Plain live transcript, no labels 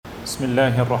بسم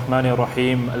الله الرحمن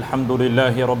الرحيم الحمد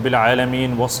لله رب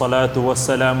العالمين والصلاة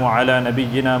والسلام على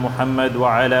نبينا محمد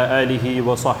وعلى آله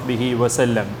وصحبه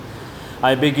وسلم.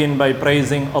 I begin by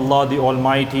praising Allah the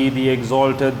Almighty, the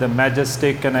Exalted, the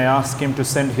Majestic, and I ask Him to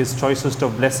send His choicest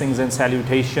of blessings and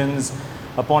salutations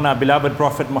upon our beloved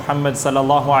Prophet Muhammad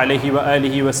sallallahu alaihi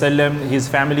wasallam, his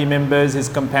family members, his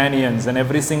companions, and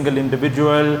every single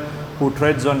individual who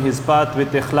treads on his path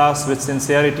with ikhlas, with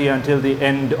sincerity until the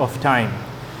end of time.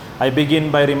 I begin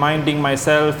by reminding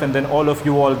myself and then all of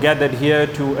you all gathered here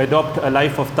to adopt a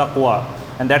life of taqwa,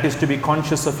 and that is to be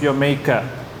conscious of your Maker.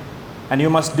 And you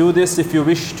must do this if you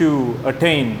wish to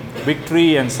attain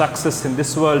victory and success in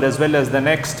this world as well as the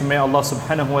next. May Allah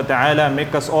subhanahu wa ta'ala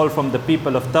make us all from the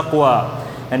people of taqwa,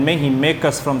 and may He make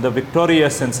us from the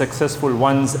victorious and successful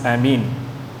ones. Ameen.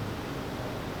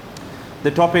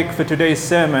 The topic for today's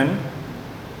sermon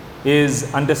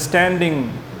is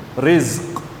understanding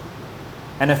rizq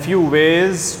and a few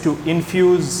ways to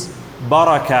infuse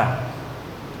barakah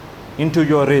into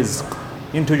your rizq,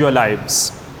 into your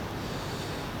lives.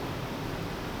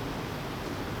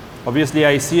 Obviously,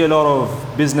 I see a lot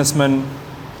of businessmen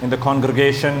in the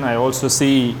congregation. I also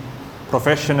see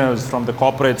professionals from the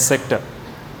corporate sector.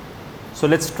 So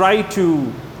let's try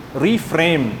to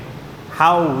reframe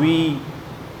how we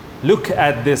look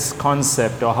at this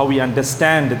concept or how we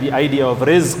understand the idea of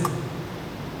rizq.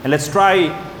 And let's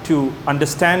try to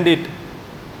understand it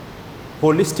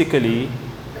holistically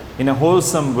in a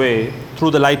wholesome way through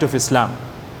the light of Islam.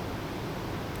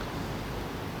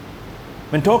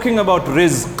 When talking about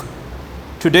rizq,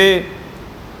 today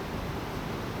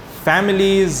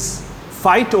families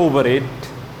fight over it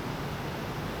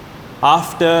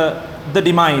after the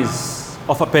demise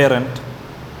of a parent.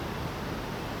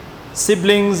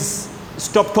 Siblings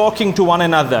stop talking to one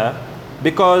another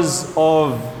because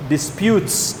of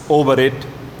disputes over it.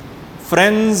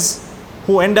 Friends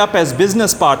who end up as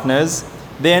business partners,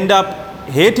 they end up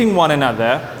hating one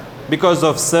another because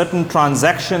of certain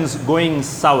transactions going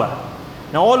sour.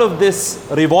 Now all of this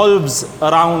revolves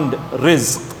around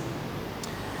rizq.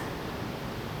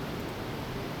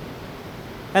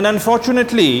 And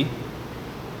unfortunately,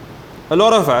 a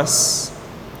lot of us,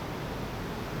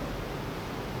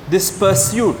 this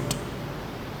pursuit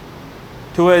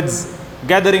towards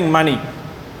gathering money,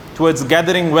 towards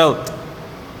gathering wealth,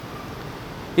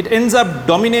 it ends up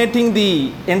dominating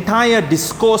the entire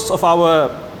discourse of our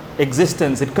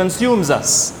existence. It consumes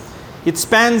us. It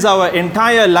spans our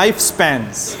entire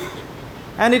lifespans.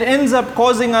 And it ends up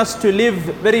causing us to live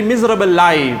very miserable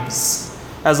lives.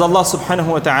 As Allah subhanahu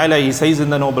wa ta'ala, He says in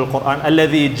the noble Quran,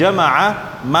 الَّذِي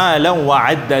جَمَعَ مَالًا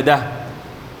وَعَدَّدَهُ.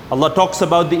 Allah talks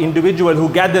about the individual who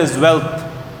gathers wealth,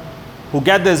 who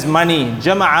gathers money.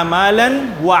 جَمَعَ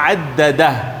مَالًا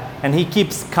وَعَدَّدَهُ. And he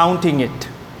keeps counting it.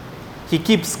 He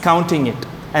keeps counting it.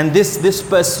 And this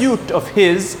pursuit of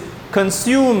his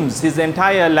consumes his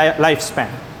entire lifespan.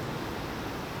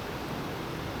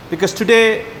 Because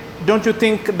today, don't you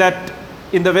think that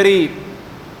in the very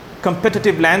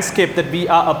competitive landscape that we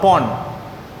are upon,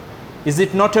 is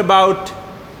it not about,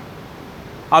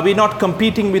 are we not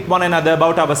competing with one another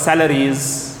about our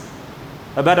salaries,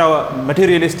 about our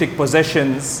materialistic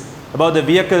possessions, about the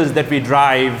vehicles that we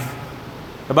drive,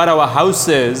 about our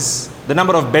houses, the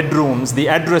number of bedrooms, the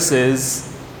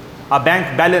addresses, our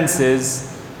bank balances?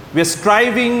 We are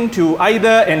striving to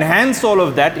either enhance all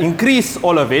of that, increase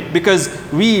all of it, because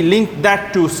we link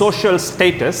that to social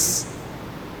status.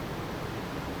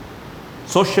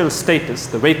 Social status,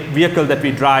 the vehicle that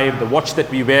we drive, the watch that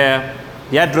we wear,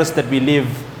 the address that we live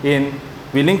in,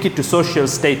 we link it to social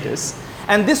status.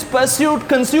 And this pursuit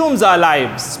consumes our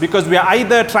lives because we are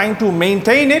either trying to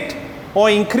maintain it or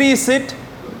increase it,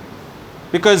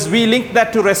 because we link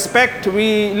that to respect,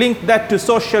 we link that to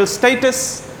social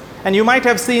status. And you might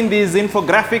have seen these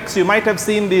infographics, you might have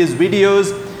seen these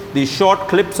videos, these short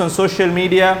clips on social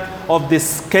media of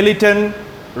this skeleton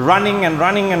running and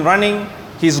running and running.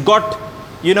 He's got,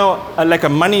 like a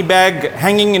money bag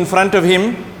hanging in front of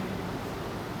him.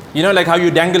 Like how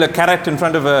you dangle a carrot in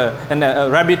front of a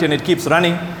rabbit and it keeps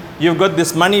running. You've got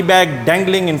this money bag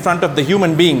dangling in front of the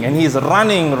human being, and he's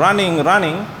running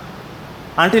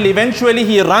until eventually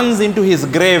he runs into his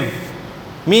grave.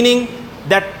 Meaning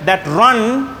that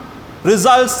run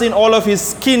results in all of his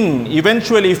skin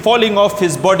eventually falling off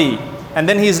his body, and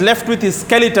then he's left with his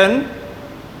skeleton,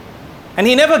 and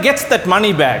he never gets that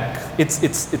money bag.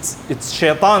 It's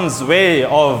shaitan's way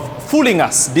of fooling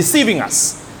us, deceiving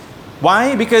us.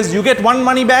 Why? Because you get one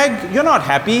money bag, you're not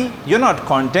happy, you're not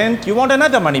content, you want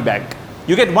another money bag.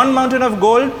 You get one mountain of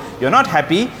gold, you're not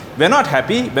happy, we're not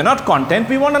happy, we're not content,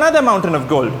 we want another mountain of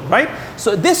gold, right?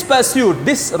 So this pursuit,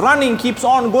 this running keeps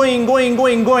on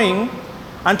going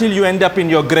until you end up in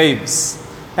your graves.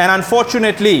 And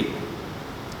unfortunately,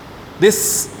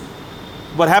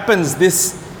 what happens,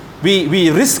 we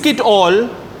risk it all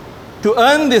to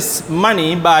earn this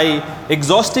money by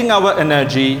exhausting our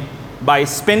energy, by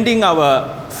spending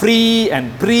our free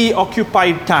and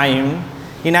preoccupied time,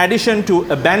 in addition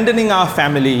to abandoning our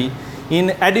family, in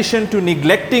addition to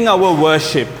neglecting our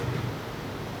worship.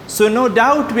 So no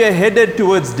doubt we are headed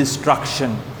towards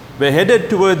destruction. We're headed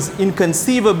towards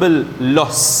inconceivable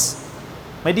loss.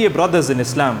 My dear brothers in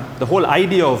Islam, the whole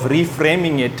idea of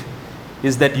reframing it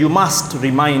is that you must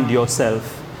remind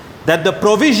yourself that the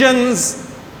provisions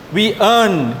we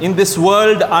earn in this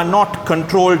world are not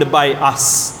controlled by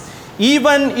us.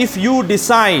 Even if you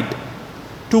decide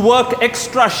to work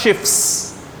extra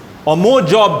shifts or more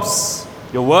jobs,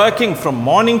 you're working from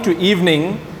morning to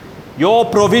evening, your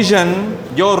provision,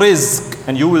 your rizq,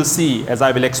 and you will see, as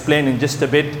I will explain in just a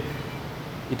bit,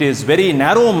 it is very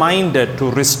narrow-minded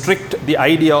to restrict the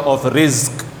idea of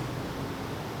rizq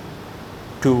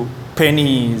to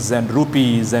pennies and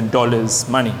rupees and dollars,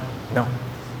 money. No,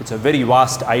 it's a very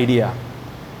vast idea.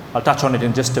 I'll touch on it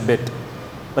in just a bit.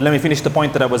 But let me finish the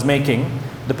point that I was making.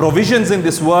 The provisions in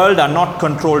this world are not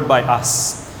controlled by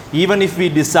us. Even if we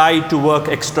decide to work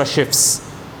extra shifts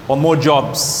or more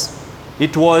jobs,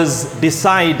 it was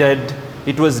decided,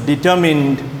 it was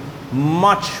determined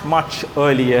much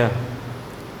earlier.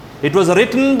 It was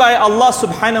written by Allah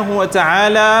subhanahu wa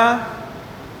ta'ala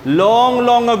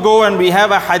long ago, and we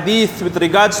have a hadith with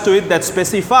regards to it that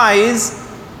specifies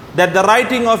that the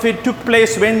writing of it took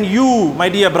place when you, my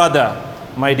dear brother,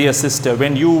 my dear sister,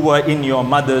 when you were in your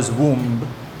mother's womb.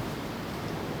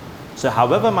 So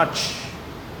however much,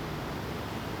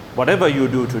 whatever you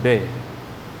do today,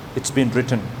 it's been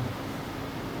written,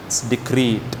 it's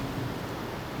decreed.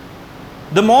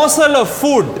 The morsel of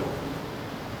food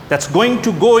that's going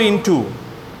to go into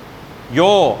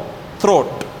your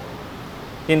throat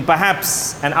in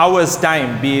perhaps an hour's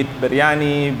time, be it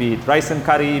biryani, be it rice and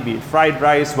curry, be it fried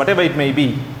rice, whatever it may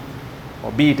be,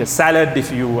 or be it a salad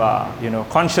if you are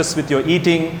conscious with your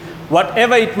eating,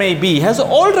 whatever it may be, has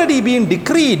already been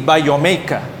decreed by your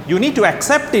maker. You need to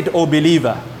accept it, O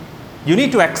believer. You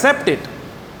need to accept it.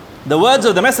 The words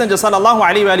of the Messenger sallallahu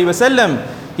alaihi wasallam,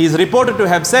 he is reported to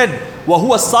have said, وَهُوَ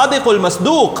الصَّادِقُ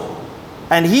الْمَصْدُوقُ,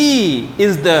 and he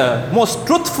is the most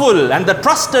truthful and the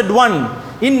trusted one.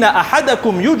 إِنَّ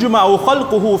أَحَدَكُمْ يُجْمَعُ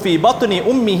خَلْقُهُ فِي بَطْنِ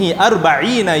أُمِّهِ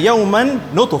أَرْبَعِينَ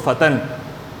يَوْمًا نُطْفَةً.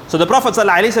 So the Prophet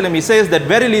ﷺ, he says that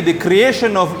verily the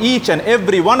creation of each and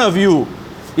every one of you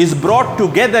is brought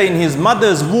together in his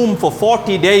mother's womb for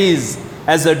 40 days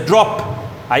as a drop,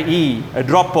 i.e. a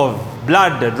drop of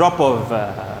blood, a drop of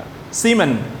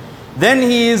semen. Then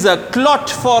he is a clot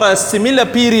for a similar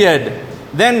period.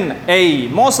 Then a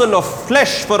morsel of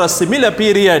flesh for a similar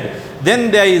period.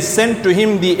 Then there is sent to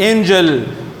him the angel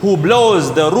who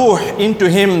blows the ruh into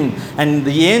him, and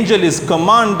the angel is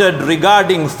commanded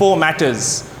regarding 4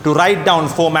 matters, to write down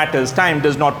 4 matters. Time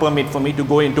does not permit for me to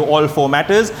go into all 4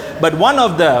 matters, but one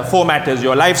of the 4 matters,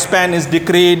 your lifespan is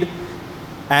decreed,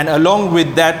 and along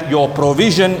with that your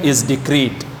provision is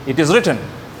decreed. It is written.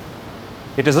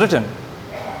 It is written.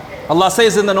 Allah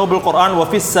says in the noble Quran,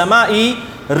 وَفِي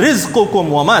السَّمَاءِ رِزْقُكُمْ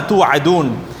وَمَا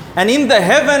تُوعَدُونَ, and in the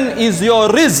heaven is your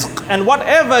rizq and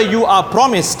whatever you are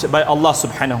promised by Allah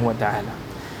subhanahu wa ta'ala.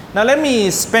 Now let me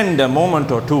spend a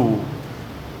moment or two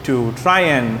to try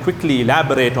and quickly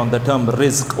elaborate on the term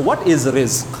rizq. What is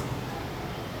rizq?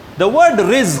 The word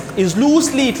rizq is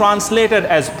loosely translated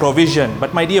as provision,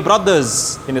 but my dear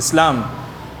brothers in Islam,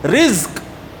 rizq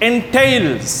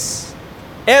entails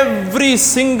every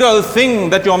single thing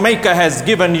that your maker has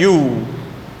given you.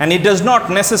 And it does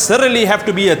not necessarily have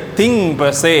to be a thing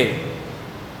per se.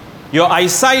 Your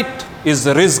eyesight is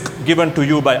rizq given to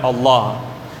you by Allah.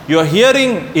 Your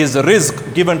hearing is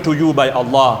rizq given to you by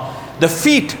Allah. The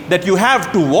feet that you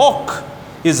have to walk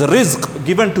is rizq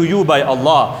given to you by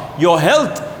Allah. Your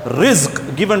health,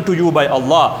 rizq given to you by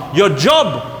Allah. Your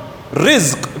job,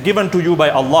 rizq given to you by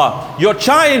Allah. Your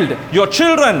child, your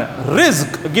children,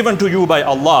 rizq given to you by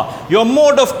Allah. Your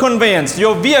mode of conveyance,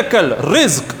 your vehicle,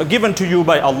 rizq given to you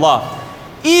by Allah.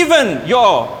 Even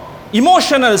your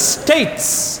emotional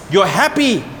states, you're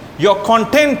happy, you're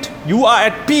content, you are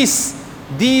at peace.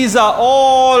 These are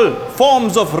all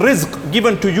forms of rizq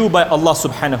given to you by Allah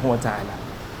subhanahu wa ta'ala.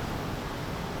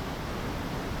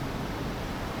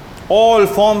 All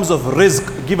forms of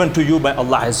rizq given to you by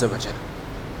Allah azza wa jalla.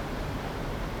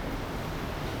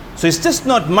 So it's just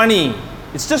not money,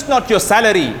 it's just not your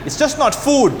salary, it's just not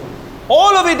food.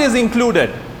 All of it is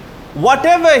included.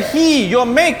 whatever He, your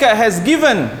Maker, has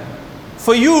given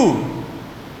for you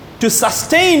to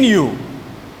sustain you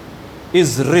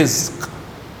is rizq.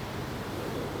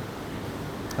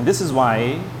 And this is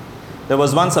why there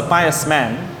was once a pious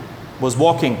man was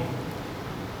walking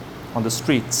on the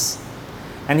streets,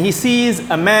 and he sees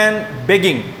a man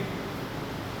begging.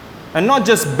 And not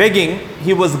just begging,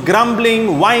 he was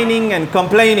grumbling, whining and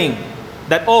complaining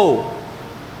that, oh,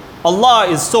 Allah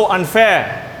is so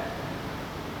unfair.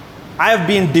 I have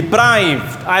been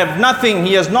deprived. I have nothing.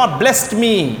 He has not blessed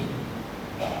me.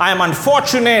 I am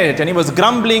unfortunate. And he was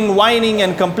grumbling, whining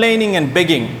and complaining and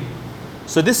begging.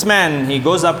 So this man, he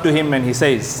goes up to him and he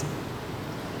says,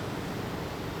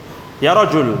 Ya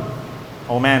Rajul,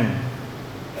 oh man,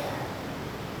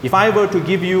 if I were to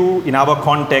give you, in our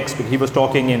context, he was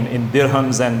talking in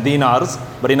dirhams and dinars,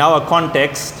 but in our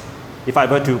context, if I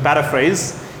were to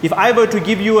paraphrase, if I were to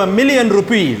give you 1,000,000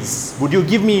 rupees, would you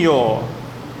give me your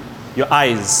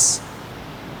eyes?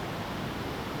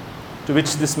 To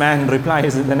which this man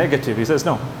replies in the negative. He says,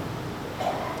 no.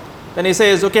 Then he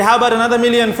says, okay, how about another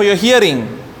 1,000,000 for your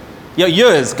hearing, your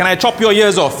ears? Can I chop your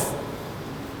ears off?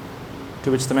 To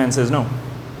which the man says, no.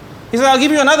 He says, I'll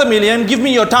give you another 1,000,000, give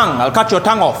me your tongue, I'll cut your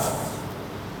tongue off.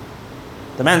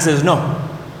 The man says, no.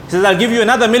 He says, I'll give you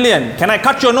another 1,000,000, can I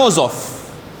cut your nose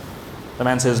off? The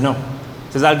man says, no.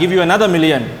 He says, I'll give you another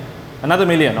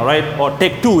 1,000,000, all right? Or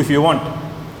take 2 if you want.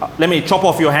 Let me chop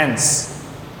off your hands.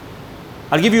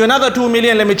 I'll give you another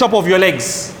 2,000,000, let me chop off your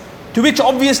legs. To which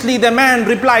obviously the man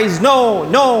replies, no,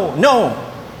 no, no.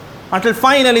 Until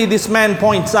finally this man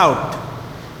points out,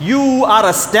 you are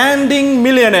a standing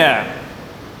millionaire.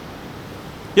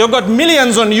 You've got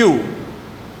millions on you,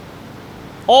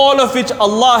 all of which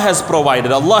Allah has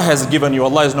provided, Allah has given you,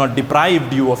 Allah has not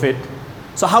deprived you of it.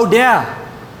 So how dare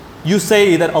you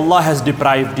say that Allah has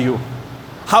deprived you?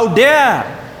 How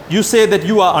dare you say that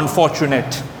you are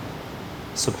unfortunate?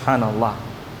 Subhanallah.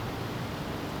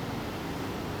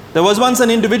 There was once an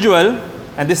individual,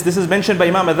 and this is mentioned by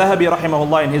Imam al-Dhahabi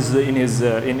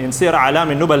rahimahullah in Sir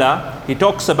Alam al-Nubala. He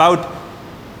talks about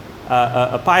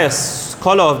a pious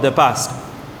scholar of the past.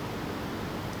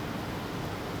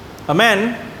 A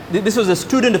man, this was a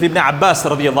student of Ibn Abbas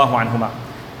radiyallahu anhuma.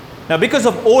 Now because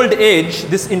of old age,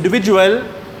 this individual,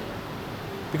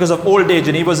 and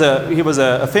he was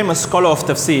a famous scholar of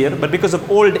tafsir, but because of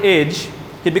old age,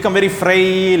 he'd become very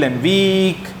frail and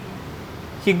weak.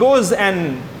 He goes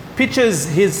and pitches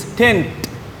his tent,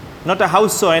 not a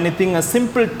house or anything, a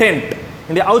simple tent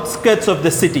in the outskirts of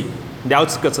the city.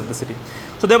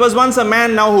 So there was once a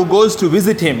man now who goes to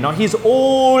visit him. Now he's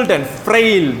old and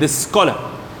frail, this scholar.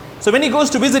 So when he goes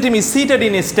to visit him, he's seated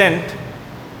in his tent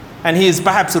and he is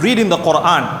perhaps reading the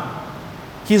Quran.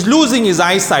 He's losing his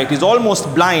eyesight, he's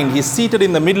almost blind, he's seated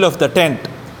in the middle of the tent.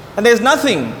 And there's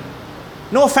nothing,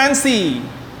 no fancy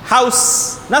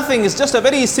house, nothing, it's just a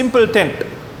very simple tent.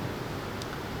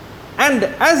 And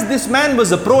as this man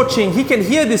was approaching, he can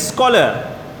hear this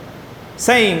scholar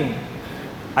saying,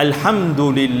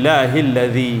 Alhamdulillahi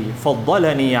alladhi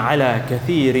faddalani ala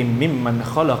kathirin mimman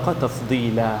khalaqa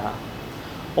tafdeela.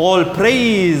 All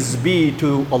praise be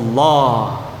to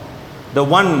Allah, the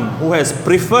one who has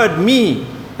preferred me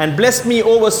and blessed me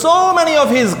over so many of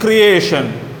his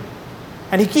creation.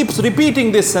 And he keeps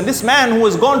repeating this, and this man who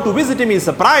has gone to visit him is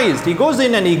surprised. He goes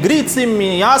in and he greets him,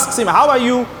 he asks him, how are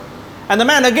you? And the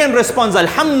man again responds,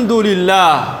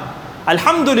 Alhamdulillah,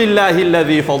 Alhamdulillahi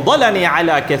alladhi faddalani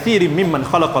ala kathirin mimman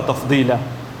khalaqa tafdeela.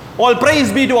 All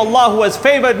praise be to Allah who has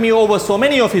favored me over so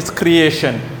many of his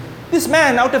creation. This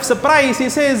man, out of surprise, he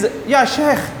says, Ya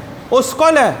Shaykh, O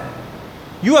scholar,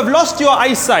 you have lost your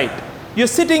eyesight. You're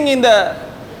sitting in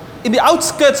the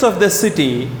outskirts of the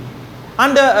city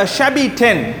under a shabby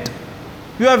tent.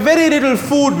 You have very little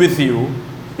food with you.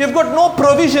 You've got no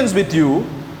provisions with you.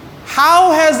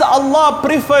 How has Allah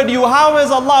preferred you? How has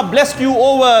Allah blessed you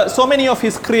over so many of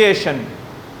his creation?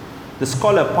 The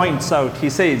scholar points out, he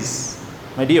says,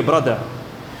 my dear brother,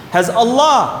 has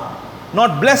Allah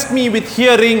not blessed me with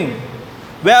hearing,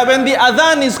 where when the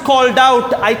adhan is called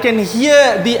out, I can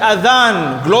hear the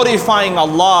adhan glorifying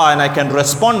Allah and I can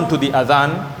respond to the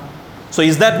adhan? So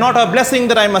is that not a blessing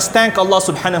that I must thank Allah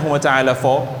subhanahu wa ta'ala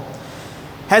for?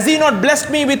 Has He not blessed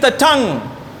me with a tongue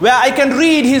where I can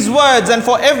read His words and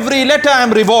for every letter I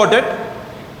am rewarded?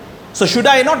 So should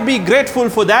I not be grateful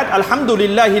for that?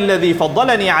 Alhamdulillahi alladhi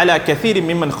faddalani ala kathirin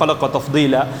mimman khalaqa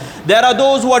tafdeela. There are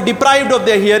those who are deprived of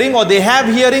their hearing, or they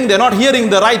have hearing, they're not hearing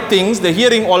the right things, they're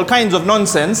hearing all kinds of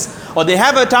nonsense. Or they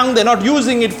have a tongue, they're not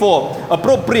using it for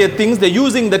appropriate things, they're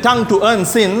using the tongue to earn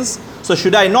sins. So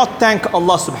should I not thank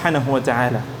Allah subhanahu wa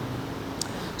ta'ala?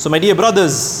 So my dear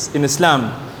brothers in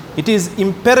Islam, it is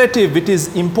imperative, it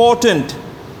is important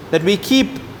that we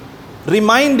keep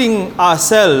reminding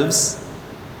ourselves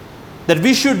that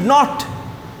we should not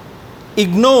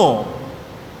ignore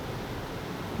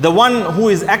the one who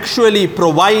is actually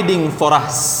providing for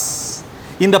us.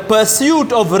 In the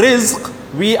pursuit of rizq,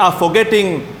 we are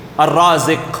forgetting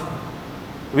Ar-Raziq.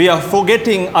 We are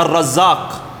forgetting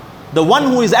Ar-Razzaq, the one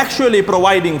who is actually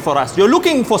providing for us. You're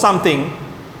looking for something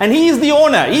and he is the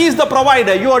owner, he is the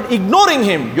provider. You are ignoring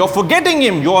him, you're forgetting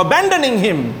him, you're abandoning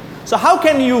him. So how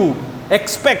can you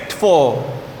expect for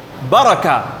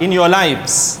barakah in your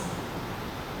lives?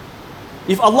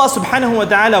 If Allah subhanahu wa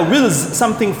ta'ala wills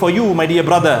something for you, my dear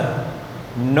brother,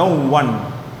 no one,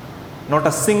 not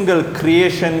a single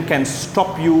creation can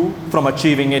stop you from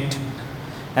achieving it.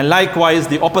 And likewise,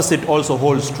 the opposite also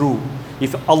holds true.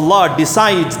 If Allah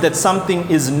decides that something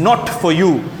is not for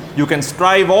you, you can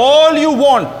strive all you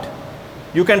want.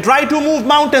 You can try to move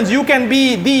mountains. You can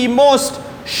be the most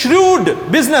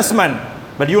shrewd businessman,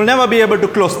 but you'll never be able to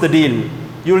close the deal.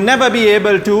 You'll never be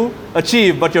able to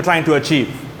achieve what you're trying to achieve.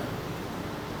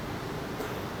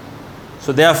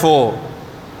 So therefore,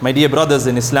 my dear brothers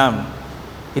in Islam,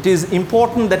 it is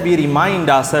important that we remind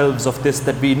ourselves of this,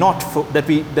 that we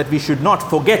should not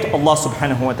forget Allah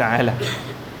subhanahu wa ta'ala.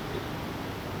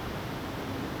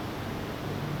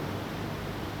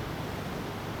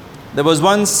 There was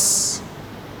once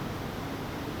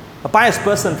a pious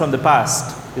person from the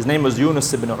past. His name was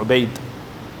Yunus ibn Ubayd.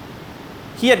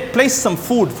 He had placed some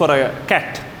food for a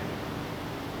cat.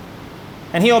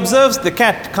 And he observes the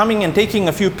cat coming and taking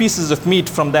a few pieces of meat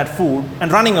from that food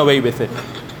and running away with it.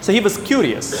 So he was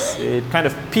curious. It kind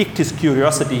of piqued his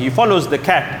curiosity. He follows the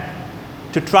cat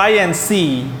to try and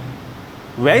see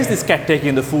where is this cat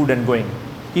taking the food and going.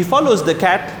 He follows the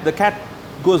cat. The cat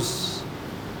goes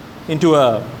into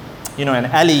an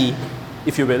alley,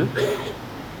 if you will,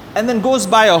 and then goes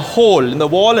by a hole in the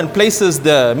wall and places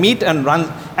the meat and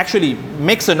actually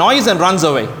makes a noise and runs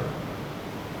away.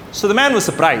 So the man was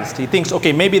surprised. He thinks,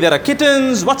 okay, maybe there are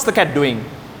kittens. What's the cat doing?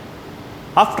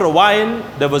 After a while,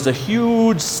 there was a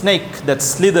huge snake that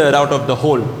slithered out of the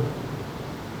hole.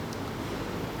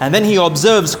 And then he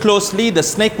observes closely, the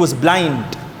snake was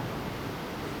blind.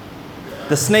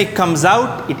 The snake comes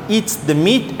out, it eats the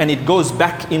meat, and it goes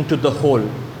back into the hole.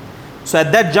 So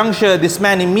at that juncture, this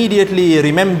man immediately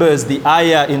remembers the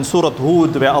ayah in Surah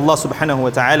Hud where Allah subhanahu wa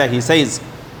ta'ala, He says,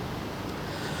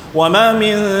 وَمَا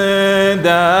مِن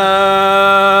دَابَّةٍ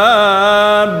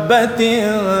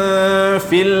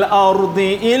فِي الْأَرْضِ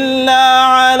إِلَّا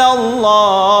عَلَى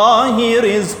اللَّهِ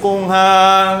رِزْقُهَا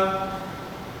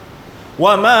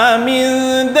وَمَا مِن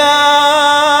دَابَّةٍ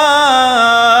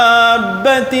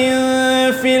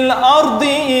فِي الْأَرْضِ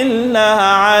إِلَّا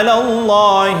عَلَى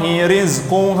اللَّهِ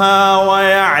رِزْقُهَا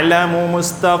وَيَعْلَمُ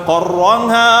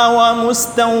مُسْتَقَرَّهَا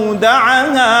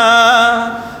وَمُسْتَوْدَعَهَا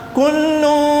كُلٌّ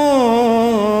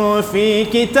في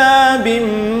كتاب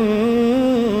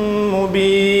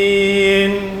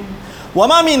مبين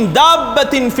وما من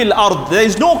دابة في الأرض. There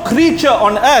is no creature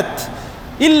on earth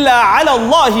إلا على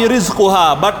الله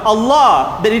رزقها, but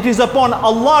Allah, that it is upon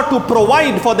Allah to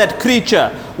provide for that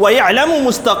creature. ويعلم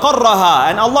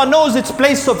مستقرها, and Allah knows its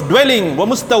place of dwelling.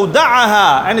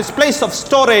 ومستودعها, and its place of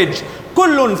storage.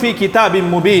 كل في كتاب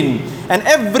مبين, and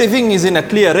everything is in a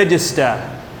clear register.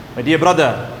 My dear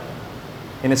brother,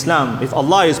 in Islam, if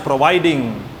Allah is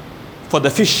providing for the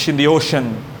fish in the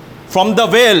ocean, from the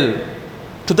whale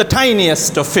to the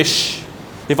tiniest of fish,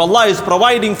 if Allah is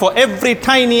providing for every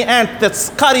tiny ant that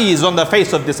scurries on the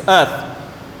face of this earth,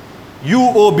 you,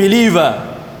 O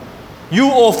believer,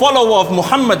 you, O follower of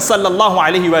Muhammad sallallahu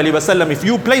alaihi wasallam, if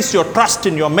you place your trust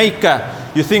in your Maker,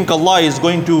 you think Allah is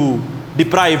going to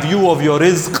deprive you of your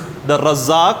rizq, the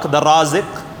Razzaq, the Raziq?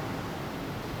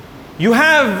 You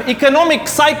have economic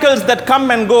cycles that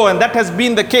come and go, and that has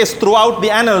been the case throughout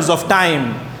the annals of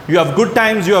time. You have good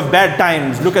times, you have bad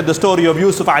times. Look at the story of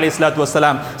Yusuf alayhi salatu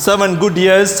wasalam. 7 good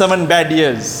years, 7 bad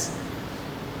years.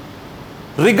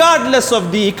 Regardless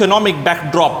of the economic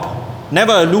backdrop,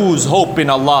 never lose hope in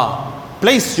Allah.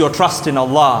 Place your trust in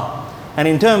Allah. And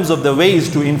in terms of the ways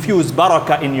to infuse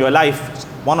barakah in your life,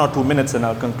 1 or 2 minutes and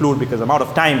I'll conclude because I'm out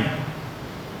of time.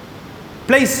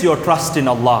 Place your trust in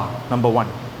Allah, number 1.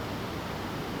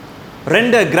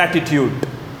 Render gratitude.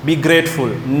 Be grateful.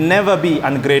 Never be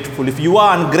ungrateful. If you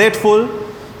are ungrateful,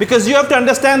 because you have to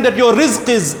understand that your rizq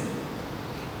is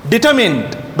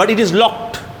determined, but it is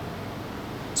locked.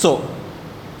 So,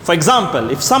 for example,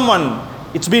 if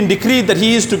it's been decreed that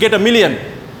he is to get 1 million,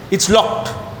 it's locked.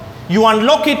 You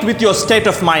unlock it with your state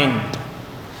of mind.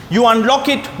 You unlock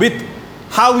it with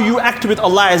how you act with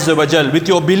Allah Azza wa Jal, with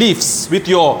your beliefs, with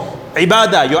your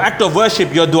ibadah, your act of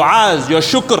worship, your du'as, your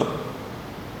shukr.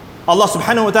 Allah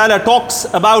subhanahu wa ta'ala talks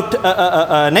about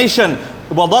a nation.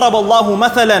 وَضَرَبَ اللَّهُ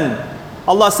مَثَلًا.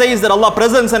 Allah says that Allah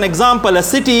presents an example, a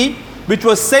city which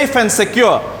was safe and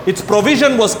secure. Its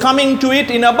provision was coming to it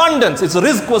in abundance. Its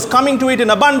rizq was coming to it in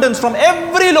abundance from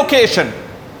every location.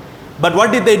 But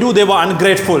what did they do? They were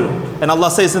ungrateful. And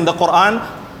Allah says in the Quran,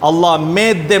 Allah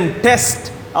made them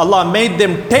test, Allah made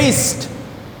them taste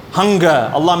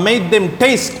hunger. Allah made them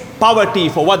taste poverty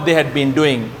for what they had been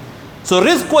doing. So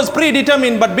rizq was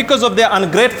predetermined, but because of their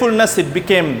ungratefulness,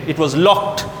 it was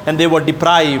locked and they were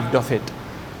deprived of it.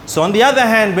 So on the other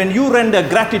hand, when you render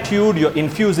gratitude, you're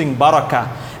infusing barakah.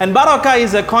 And barakah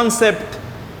is a concept,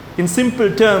 in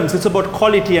simple terms, it's about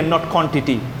quality and not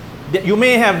quantity. You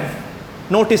may have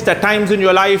noticed at times in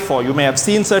your life, or you may have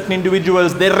seen certain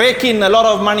individuals, they rake in a lot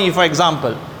of money, for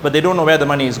example, but they don't know where the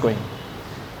money is going.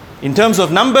 In terms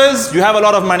of numbers, you have a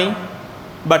lot of money,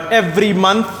 but every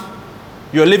month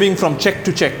you're living from check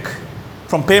to check,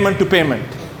 from payment to payment.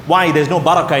 Why? There's no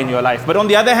barakah in your life. But on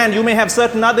the other hand, you may have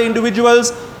certain other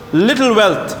individuals, little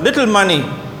wealth, little money,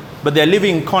 but they're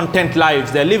living content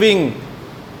lives. They're living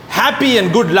happy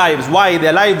and good lives. Why?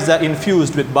 Their lives are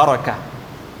infused with barakah.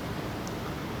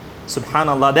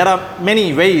 Subhanallah. There are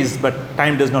many ways, but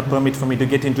time does not permit for me to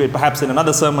get into it. Perhaps in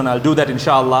another sermon I'll do that,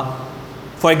 inshallah.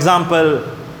 For example,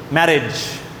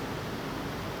 marriage.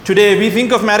 Today we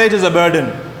think of marriage as a burden.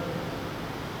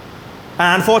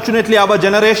 And unfortunately our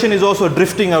generation is also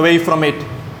drifting away from it.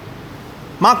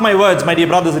 Mark my words, my dear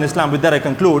brothers in Islam, with that I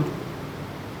conclude.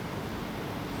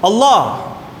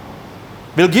 Allah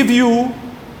will give you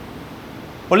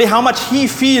only how much He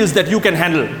feels that you can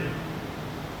handle.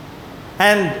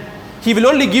 And He will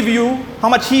only give you how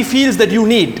much He feels that you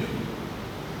need.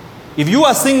 If you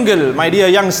are single, my dear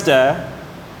youngster,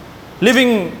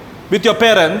 living with your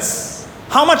parents,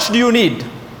 how much do you need?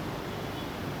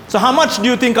 So how much do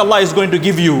you think Allah is going to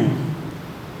give you?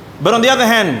 But on the other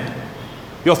hand,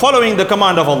 you're following the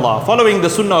command of Allah, following the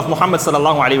sunnah of Muhammad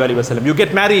sallallahu alaihi wasallam. You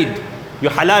get married, you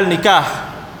halal nikah.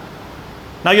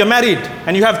 Now you're married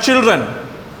and you have children.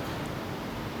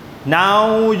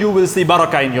 Now you will see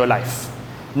barakah in your life.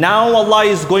 Now Allah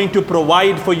is going to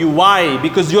provide for you. Why?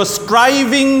 Because you're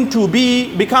striving to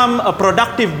become a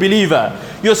productive believer.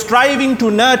 You're striving to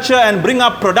nurture and bring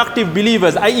up productive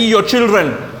believers, i.e. your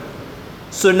children.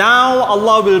 So now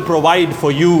Allah will provide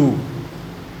for you.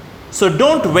 So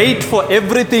don't wait for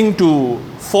everything to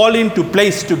fall into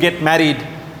place to get married,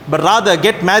 but rather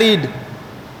get married,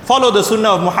 follow the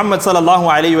sunnah of Muhammad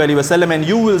sallallahu alaihi wasallam, and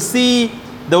you will see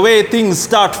the way things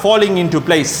start falling into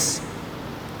place.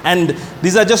 And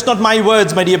these are just not my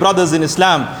words, my dear brothers in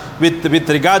Islam. With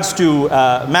regards to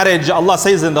marriage, Allah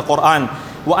says in the Quran,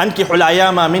 وَأَنْكِحُوا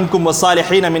الْأَيَامَ مِنْكُمْ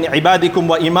وَالصَّالِحِينَ مِنْ عِبَادِكُمْ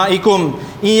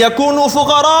وَإِمَائِكُمْ إِنْ يَكُونُوا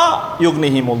فُقَرَاءَ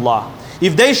يُغْنِهِمُ اللَّهُ.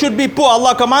 If they should be poor,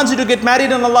 Allah commands you to get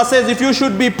married, and Allah says if you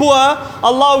should be poor,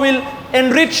 Allah will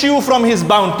enrich you from His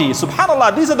bounty.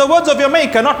 Subhanallah, these are the words of your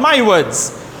Maker, not my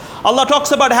words. Allah talks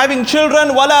about having children.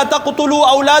 وَلَا تَقْتُلُوا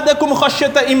أَوْلَادَكُمْ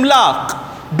خَشْيَةَ إِمْلَاقٍ.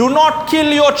 Do not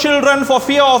kill your children for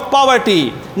fear of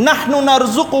poverty. نَحْنُ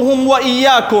نَرْزُقُهُمْ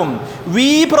وَإِيَّاكُمْ.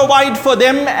 We provide for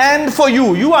them and for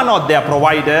you. You are not their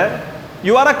provider.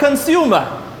 You are a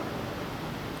consumer.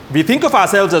 We think of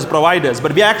ourselves as providers,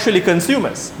 but we are actually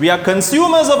consumers. We are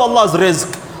consumers of Allah's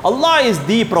rizq. Allah is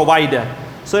the provider.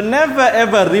 So never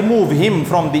ever remove Him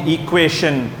from the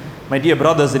equation, my dear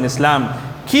brothers in Islam.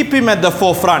 Keep Him at the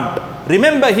forefront.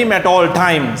 Remember Him at all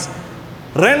times.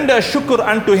 Render shukr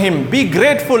unto Him. Be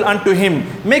grateful unto Him.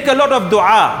 Make a lot of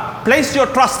dua. Place your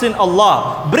trust in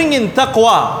Allah. Bring in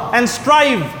taqwa and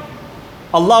strive.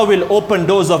 Allah will open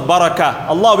doors of barakah.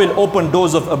 Allah will open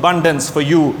doors of abundance for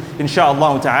you,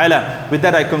 insha'Allah ta'ala. With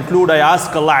that I conclude. I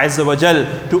ask Allah Azza wa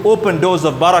Jal to open doors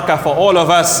of barakah for all of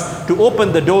us, to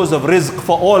open the doors of rizq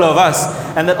for all of us,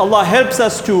 and that Allah helps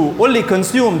us to only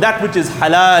consume that which is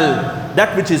halal,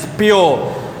 that which is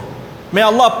pure. May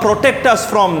Allah protect us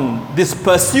from this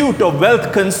pursuit of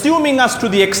wealth consuming us to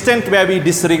the extent where we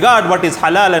disregard what is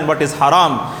halal and what is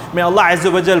haram. May Allah Azza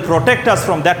wa Jal protect us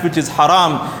from that which is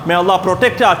haram. May Allah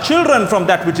protect our children from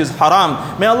that which is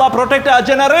haram. May Allah protect our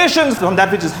generations from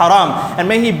that which is haram. And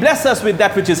may He bless us with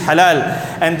that which is halal.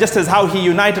 And just as how He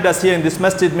united us here in this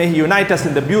masjid, may He unite us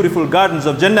in the beautiful gardens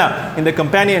of Jannah, in the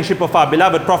companionship of our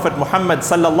beloved Prophet Muhammad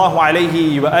sallallahu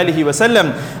alayhi wa alihi wa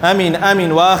sallam. Ameen,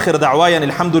 ameen, wa akhir da'wayan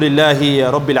alhamdulillahi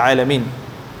rabbil alameen.